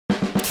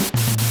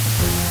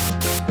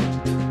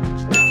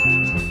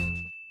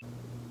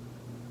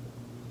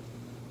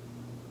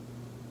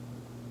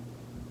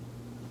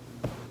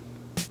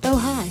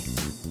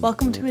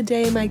Welcome to a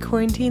day in my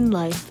quarantine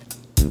life.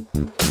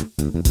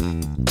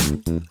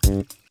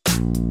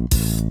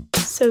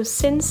 So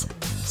since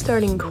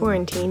starting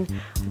quarantine,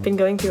 I've been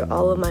going through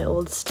all of my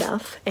old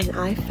stuff and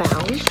I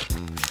found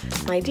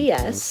my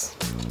DS.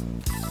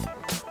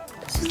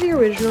 This is the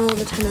original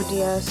Nintendo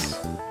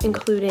DS,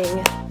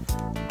 including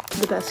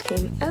the best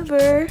game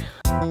ever.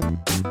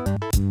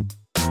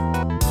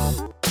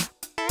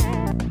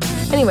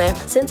 Anyway,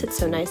 since it's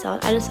so nice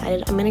out, I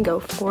decided I'm gonna go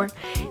for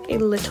a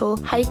little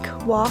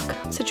hike, walk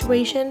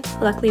situation.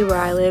 Luckily where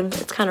I live,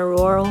 it's kind of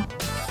rural.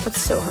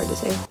 That's so hard to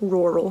say,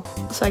 rural.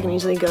 So I can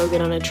easily go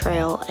get on a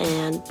trail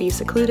and be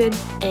secluded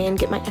and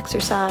get my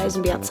exercise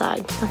and be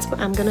outside. That's what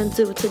I'm gonna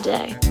do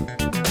today.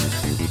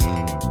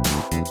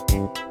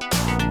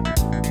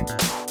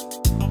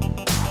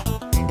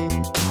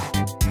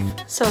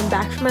 So I'm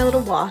back from my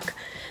little walk.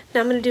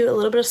 Now I'm gonna do a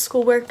little bit of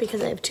schoolwork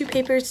because I have 2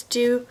 papers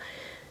due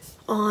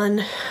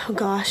on, oh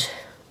gosh,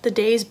 the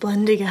days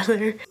blend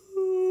together.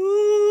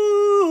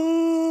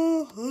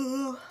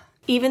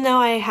 Even though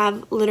I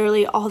have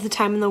literally all the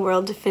time in the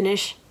world to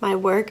finish my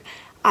work,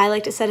 I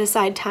like to set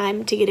aside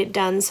time to get it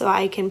done so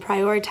I can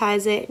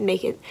prioritize it and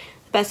make it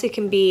the best it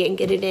can be and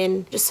get it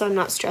in just so I'm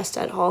not stressed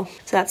at all.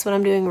 So that's what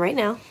I'm doing right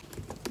now.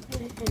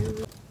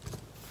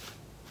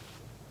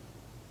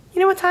 You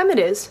know what time it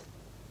is?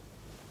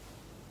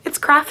 It's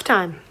craft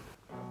time.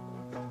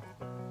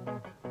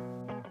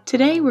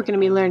 Today we're going to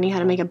be learning how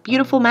to make a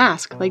beautiful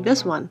mask like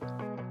this one.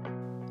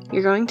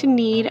 You're going to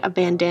need a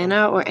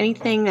bandana or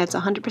anything that's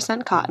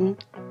 100% cotton,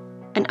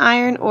 an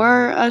iron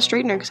or a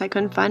straightener because I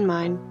couldn't find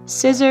mine,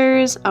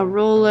 scissors, a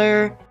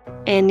roller,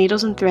 and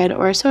needles and thread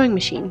or a sewing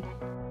machine.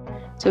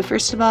 So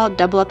first of all,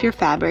 double up your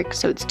fabric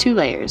so it's 2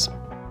 layers.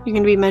 You're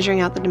going to be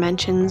measuring out the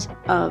dimensions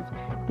of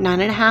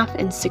 9.5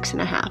 and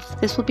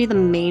 6.5. This will be the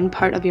main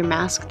part of your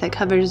mask that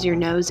covers your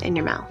nose and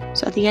your mouth.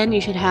 So at the end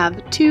you should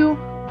have 2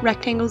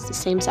 rectangles the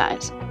same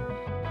size.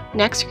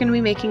 Next, you're going to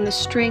be making the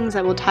strings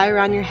that will tie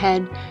around your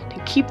head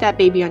to keep that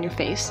baby on your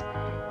face.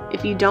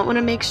 If you don't want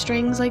to make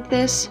strings like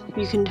this,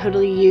 you can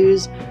totally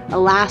use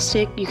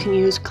elastic, you can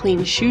use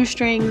clean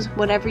shoestrings,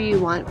 whatever you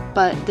want,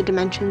 but the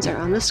dimensions are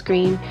on the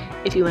screen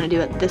if you want to do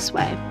it this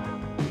way.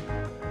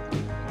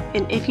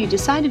 And if you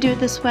decide to do it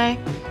this way,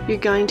 you're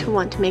going to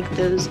want to make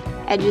those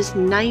edges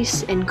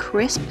nice and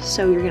crisp,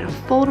 so you're going to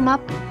fold them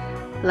up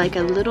like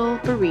a little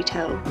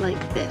burrito,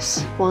 like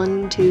this.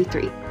 1, 2,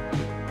 3.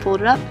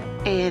 Fold it up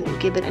and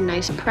give it a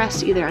nice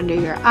press either under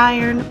your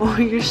iron or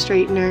your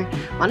straightener.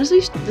 Honestly,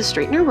 the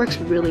straightener works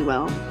really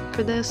well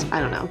for this. I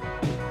don't know.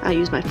 I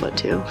use my foot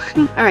too.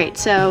 Alright,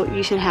 so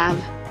you should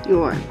have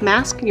your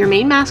mask, your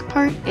main mask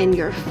part, and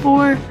your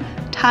 4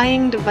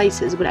 tying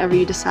devices, whatever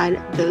you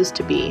decide those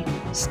to be.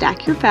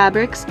 Stack your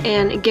fabrics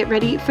and get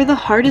ready for the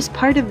hardest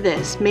part of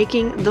this,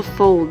 making the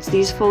folds.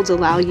 These folds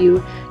allow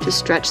you to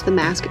stretch the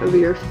mask over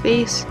your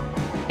face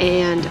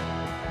and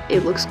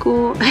it looks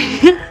cool.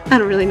 I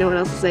don't really know what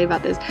else to say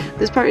about this.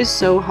 This part is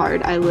so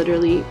hard. I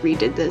literally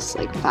redid this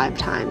like 5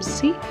 times.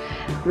 See?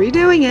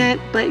 Redoing it,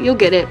 but you'll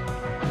get it.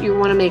 You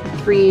want to make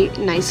 3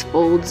 nice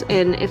folds,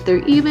 and if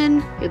they're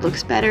even, it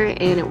looks better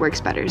and it works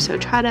better. So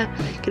try to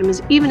get them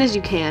as even as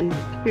you can.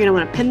 You're going to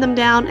want to pin them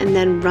down and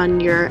then run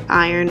your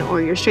iron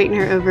or your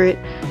straightener over it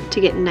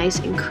to get nice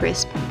and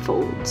crisp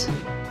folds.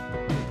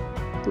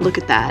 Look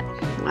at that.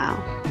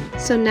 Wow.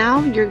 So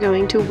now you're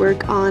going to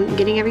work on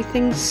getting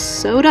everything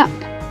sewed up.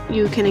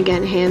 You can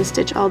again hand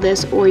stitch all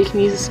this, or you can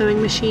use a sewing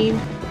machine.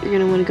 You're going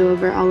to want to go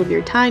over all of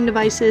your tying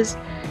devices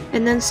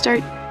and then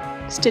start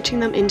stitching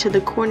them into the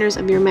corners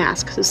of your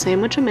mask. So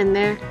sandwich them in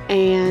there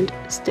and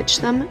stitch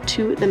them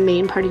to the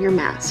main part of your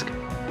mask.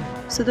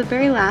 So the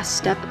very last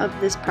step of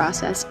this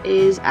process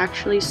is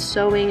actually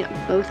sewing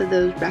both of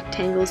those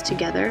rectangles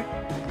together.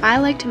 I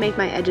like to make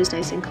my edges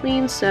nice and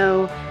clean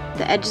so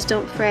the edges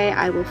don't fray.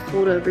 I will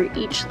fold over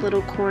each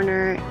little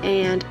corner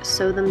and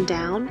sew them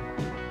down.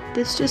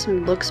 This just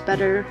looks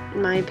better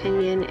in my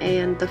opinion,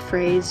 and the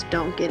frays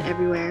don't get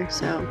everywhere.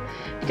 So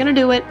if you're gonna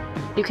do it,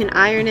 you can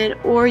iron it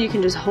or you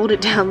can just hold it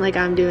down like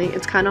I'm doing.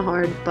 It's kind of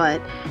hard,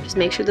 but just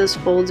make sure those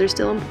folds are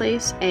still in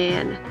place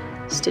and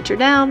stitch her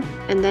down,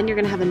 and then you're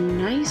gonna have a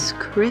nice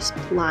crisp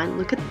line.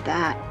 Look at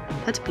that.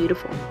 That's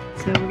beautiful.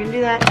 So we're gonna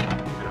do that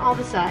on all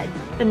the sides,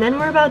 and then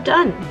we're about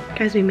done.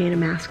 Guys, we made a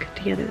mask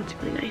together. That's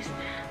really nice.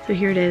 So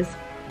here it is.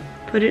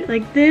 Put it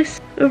like this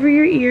over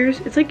your ears.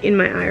 It's like in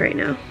my eye right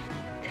now.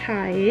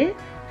 Tie it,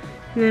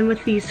 and then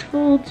with these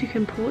folds you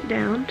can pull it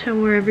down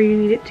to wherever you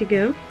need it to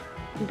go.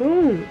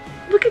 Boom!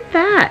 Look at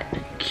that!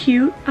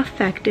 Cute,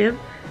 effective,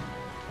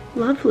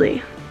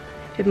 lovely.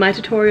 If my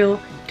tutorial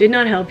did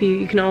not help you,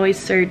 you can always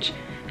search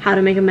how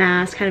to make a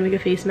mask, how to make a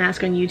face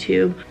mask on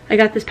YouTube. I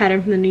got this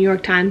pattern from the New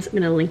York Times. I'm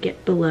gonna link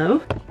it below.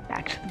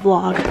 Back to the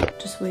vlog.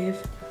 Just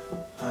wave.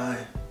 Hi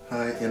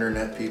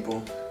internet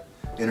people,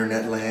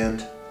 internet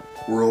land,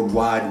 world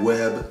wide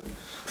web.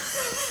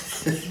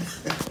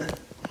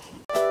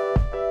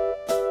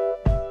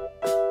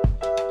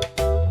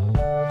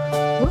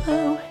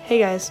 Whoa. Hey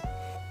guys,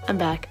 I'm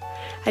back.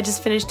 I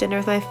just finished dinner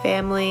with my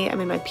family. I'm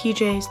in my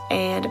PJs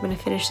and I'm gonna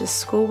finish this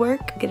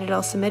schoolwork, get it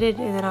all submitted,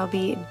 and then I'll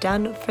be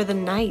done for the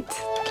night.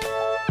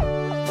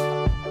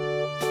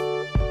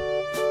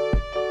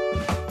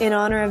 In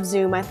honor of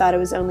Zoom, I thought it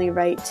was only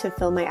right to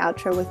film my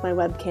outro with my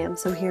webcam,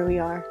 so here we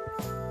are.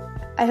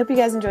 I hope you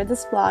guys enjoyed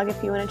this vlog.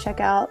 If you want to check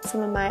out some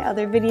of my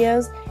other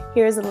videos,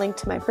 here's a link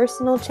to my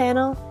personal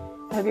channel.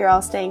 I hope you're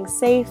all staying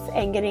safe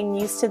and getting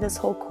used to this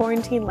whole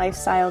quarantine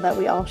lifestyle that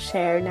we all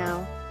share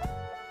now.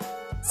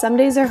 Some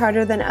days are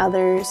harder than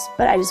others,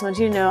 but I just want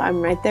you to know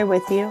I'm right there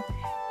with you,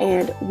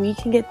 and we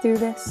can get through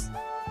this.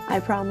 I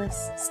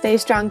promise. Stay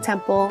strong,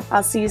 Temple.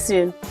 I'll see you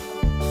soon.